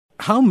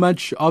How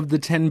much of the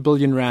 10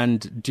 billion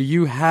rand do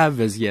you have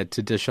as yet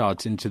to dish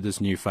out into this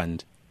new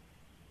fund?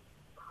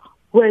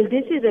 Well,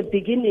 this is the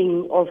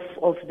beginning of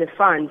the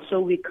fund,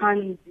 so we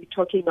can't be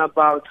talking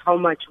about how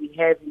much we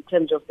have in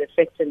terms of the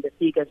facts and the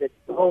figures at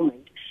the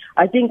moment.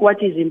 I think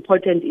what is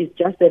important is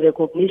just the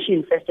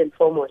recognition, first and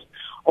foremost,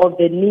 of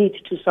the need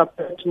to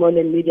support small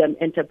and medium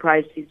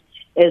enterprises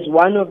as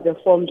one of the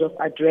forms of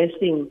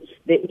addressing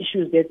the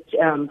issues that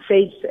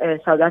face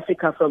South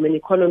Africa from an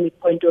economic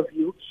point of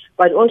view,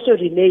 but also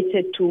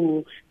related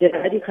to the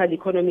radical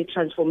economic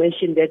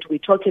transformation that we're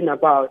talking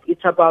about.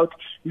 It's about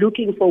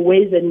looking for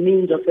ways and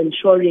means of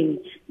ensuring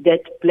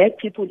that black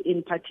people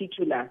in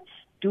particular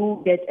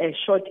do get a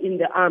shot in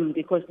the arm,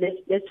 because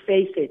let's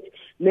face it,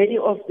 many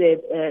of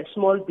the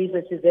small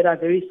businesses that are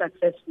very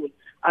successful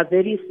are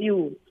very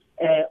few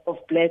of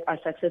black are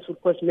successful,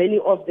 because many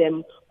of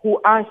them who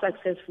are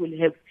successful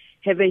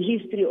have a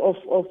history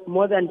of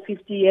more than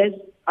 50 years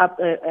up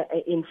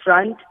in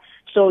front.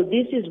 So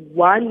this is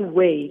one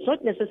way, it's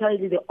not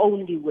necessarily the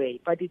only way,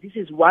 but this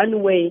is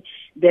one way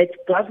that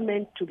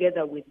government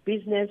together with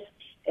business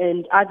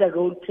and other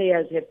role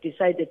players have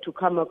decided to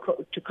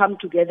come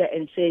together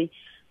and say,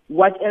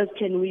 what else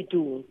can we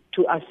do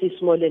to assist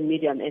small and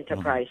medium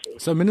enterprises?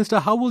 So, Minister,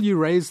 how will you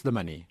raise the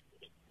money?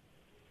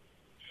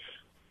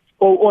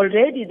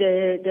 Already,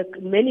 the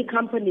many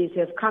companies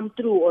have come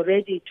through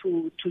already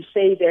to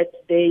say that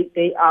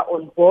they are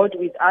on board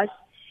with us.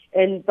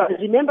 But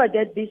remember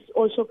that this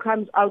also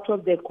comes out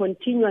of the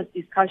continuous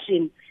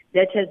discussion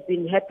that has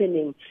been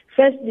happening.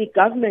 Firstly,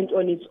 government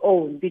on its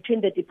own,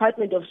 between the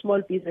Department of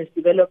Small Business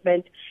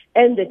Development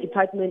and the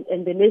Department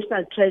and the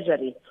National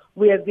Treasury,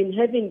 we have been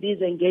having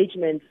these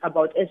engagements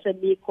about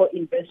SME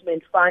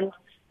co-investment funds.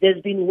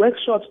 There's been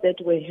workshops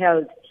that were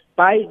held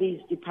by these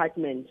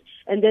departments.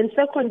 And then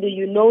secondly,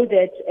 you know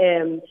that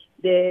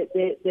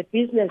the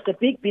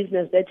big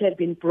business that had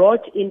been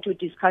brought into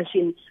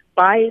discussion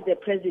by the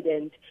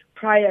president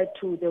prior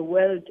to the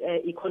World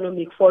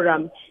Economic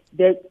Forum,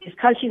 the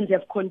discussions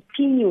have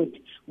continued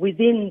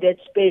within that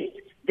space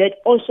that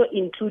also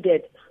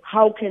included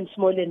how can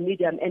small and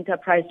medium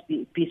enterprise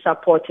be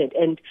supported.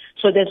 And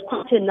so there's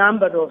quite a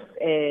number of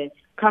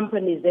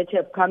companies that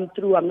have come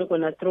through. I'm not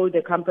going to throw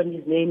the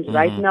companies' names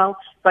right now,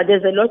 but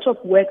there's a lot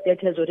of work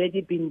that has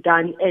already been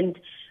done, and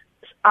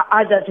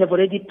others have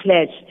already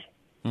pledged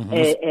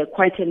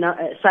quite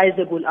a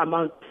sizable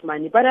amount of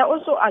money. But I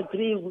also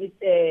agree with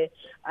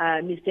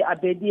Mr.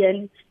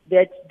 Abedian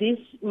that this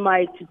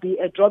might be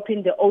a drop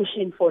in the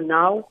ocean for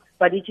now,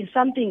 but it is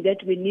something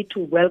that we need to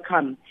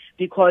welcome,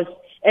 because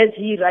as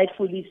he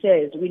rightfully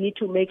says, we need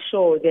to make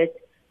sure that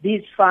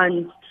these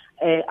funds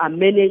are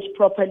managed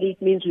properly.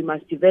 It means we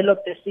must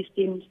develop the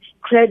systems,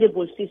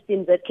 credible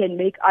systems that can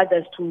make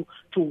others to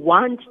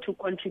want to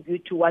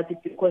contribute towards it,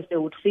 because they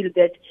would feel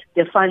that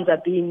the funds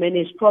are being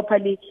managed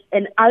properly.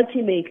 And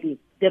ultimately,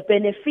 the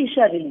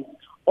beneficiaries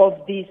of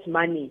this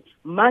money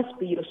must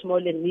be your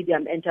small and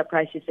medium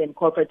enterprises and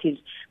cooperatives.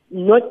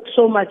 Not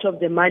so much of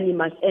the money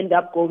must end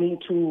up going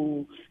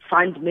to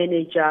fund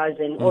managers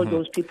and all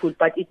those people,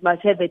 but it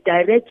must have a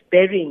direct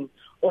bearing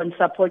on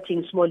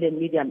supporting small and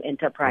medium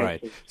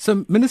enterprises. Right.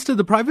 So, Minister,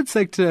 the private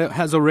sector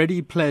has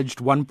already pledged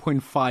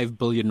 1.5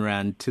 billion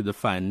rand to the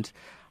fund.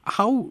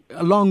 How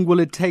long will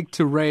it take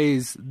to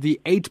raise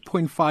the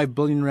 8.5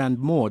 billion rand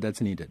more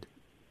that's needed?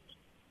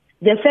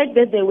 The fact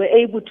that they were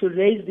able to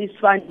raise this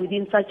fund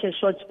within such a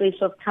short space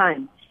of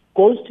time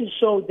goes to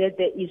show that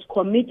there is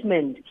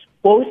commitment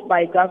both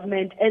by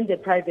government and the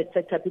private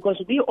sector, because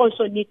we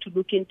also need to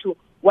look into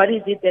what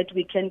is it that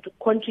we can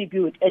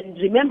contribute. And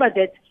remember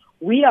that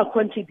we are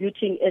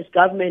contributing as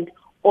government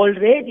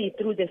already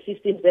through the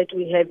systems that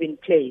we have in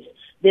place.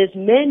 There's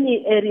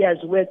many areas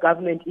where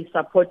government is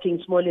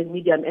supporting small and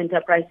medium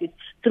enterprises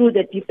through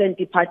the different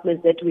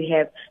departments that we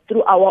have.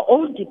 Through our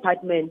own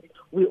department,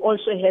 we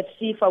also have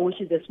SIFA, which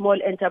is a small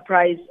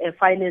enterprise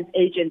finance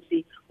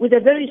agency, with a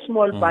very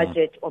small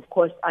budget, of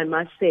course, I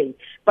must say.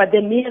 But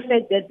the mere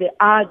fact that there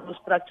are those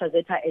structures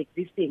that are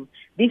existing,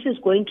 this is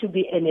going to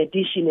be an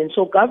addition. And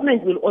so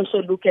government will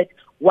also look at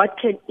what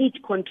can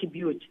it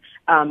contribute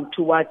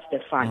towards the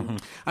fund.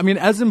 I mean,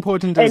 as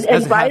important as...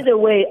 And by the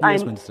way,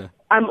 yes, Minister.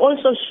 I'm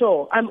also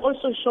sure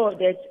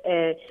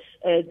that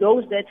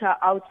those that are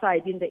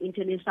outside in the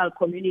international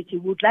community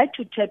would like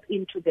to tap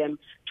into them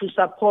to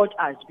support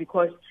us,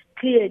 because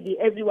clearly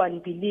everyone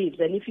believes,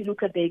 and if you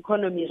look at the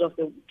economies of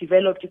the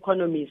developed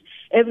economies,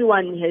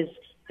 everyone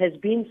has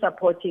been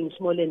supporting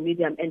small and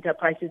medium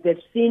enterprises. They've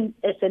seen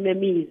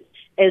SMMEs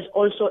as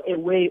also a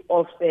way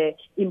of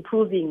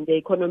improving the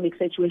economic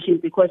situation,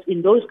 because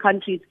in those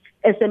countries,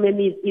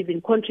 SMMEs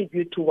even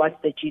contribute towards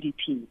the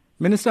GDP.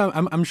 Minister,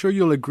 I'm sure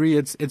you'll agree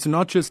it's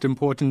not just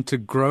important to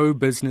grow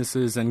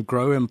businesses and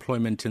grow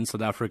employment in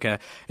South Africa.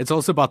 It's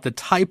also about the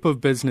type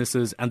of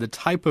businesses and the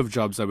type of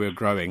jobs that we're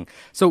growing.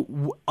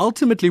 So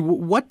ultimately,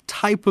 what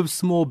type of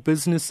small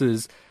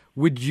businesses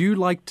would you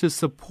like to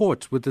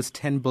support with this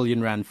 10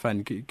 billion rand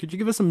fund? Could you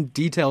give us some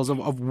details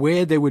of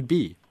where they would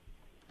be?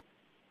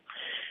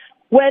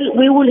 Well,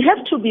 we will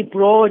have to be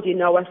broad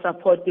in our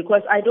support,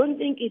 because I don't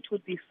think it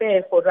would be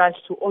fair for us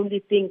to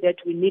only think that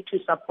we need to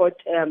support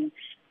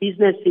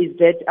businesses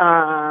that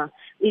are.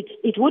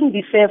 It wouldn't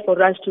be fair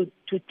for us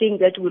to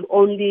think that we'll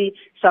only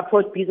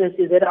support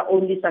businesses that are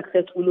only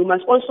successful. We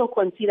must also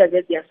consider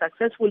that they are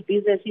successful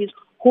businesses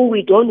who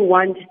we don't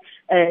want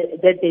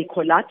that they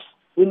collapse.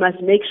 We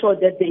must make sure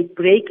that they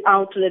break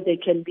out so that they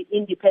can be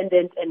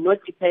independent and not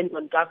depend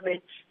on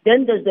government.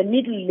 Then there's the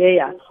middle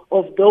layer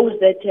of those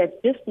that have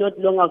just not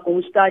long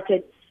ago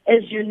started.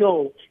 As you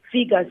know,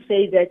 figures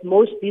say that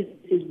most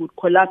businesses would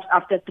collapse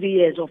after 3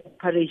 years of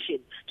operation.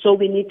 So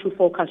we need to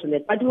focus on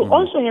that. But we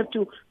also have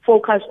to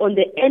focus on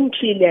the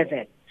entry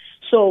level.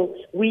 So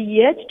we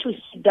yet to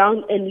sit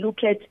down and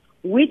look at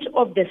which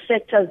of the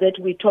sectors that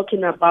we're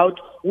talking about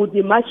would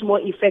be much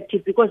more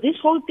effective, because this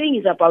whole thing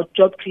is about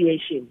job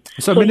creation.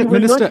 So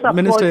Minister,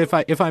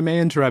 if I may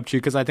interrupt you,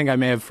 because I think I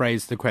may have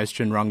phrased the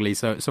question wrongly,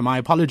 so my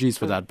apologies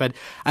for that. But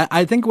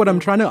I think what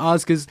I'm trying to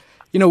ask is,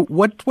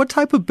 what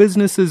type of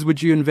businesses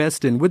would you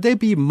invest in? Would they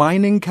be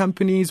mining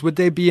companies? Would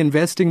they be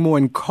investing more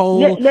in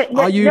coal?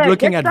 Are you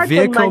looking at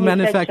vehicle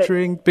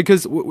manufacturing?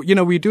 Because,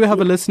 we do have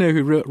a listener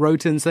who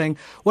wrote in saying,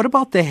 what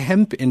about the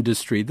hemp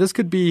industry? This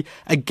could be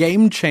a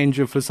game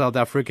changer for South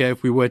Africa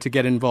if we were to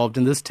get involved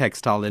in this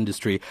textile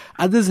industry.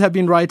 Others have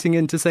been writing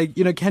in to say,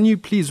 can you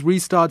please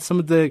restart some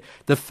of the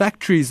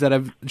factories that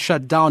have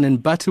shut down in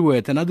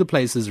Butterworth and other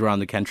places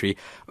around the country?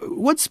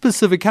 What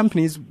specific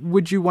companies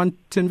would you want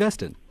to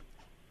invest in?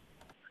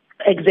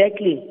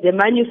 Exactly. The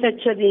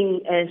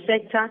manufacturing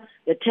sector,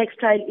 the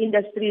textile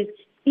industries,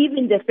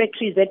 even the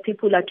factories that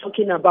people are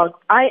talking about.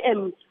 I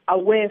am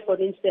aware, for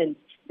instance,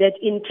 that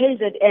in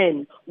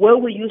KZN, where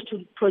we used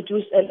to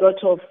produce a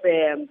lot of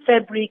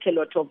fabric, a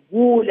lot of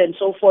wool and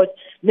so forth,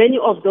 many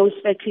of those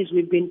factories,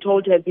 we've been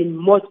told, have been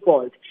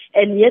mothballed.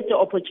 And yet the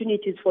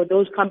opportunities for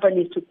those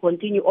companies to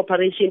continue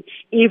operation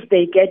if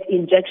they get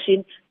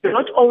injection,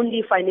 not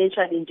only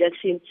financial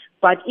injection,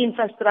 but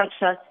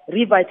infrastructure,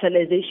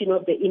 revitalization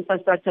of the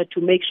infrastructure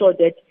to make sure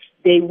that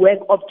they work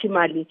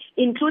optimally,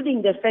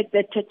 including the fact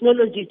that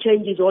technology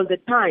changes all the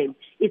time.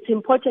 It's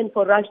important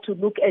for us to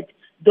look at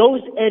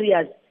those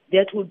areas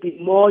that would be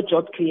more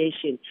job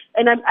creation.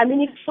 And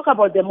if you talk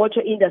about the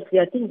motor industry,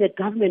 I think that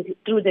government,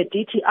 through the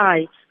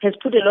DTI, has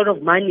put a lot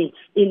of money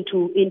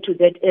into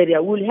that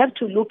area. We'll have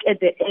to look at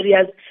the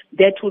areas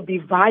that will be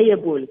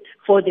viable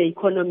for the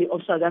economy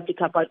of South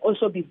Africa, but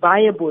also be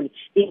viable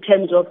in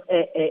terms of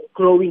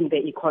growing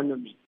the economy.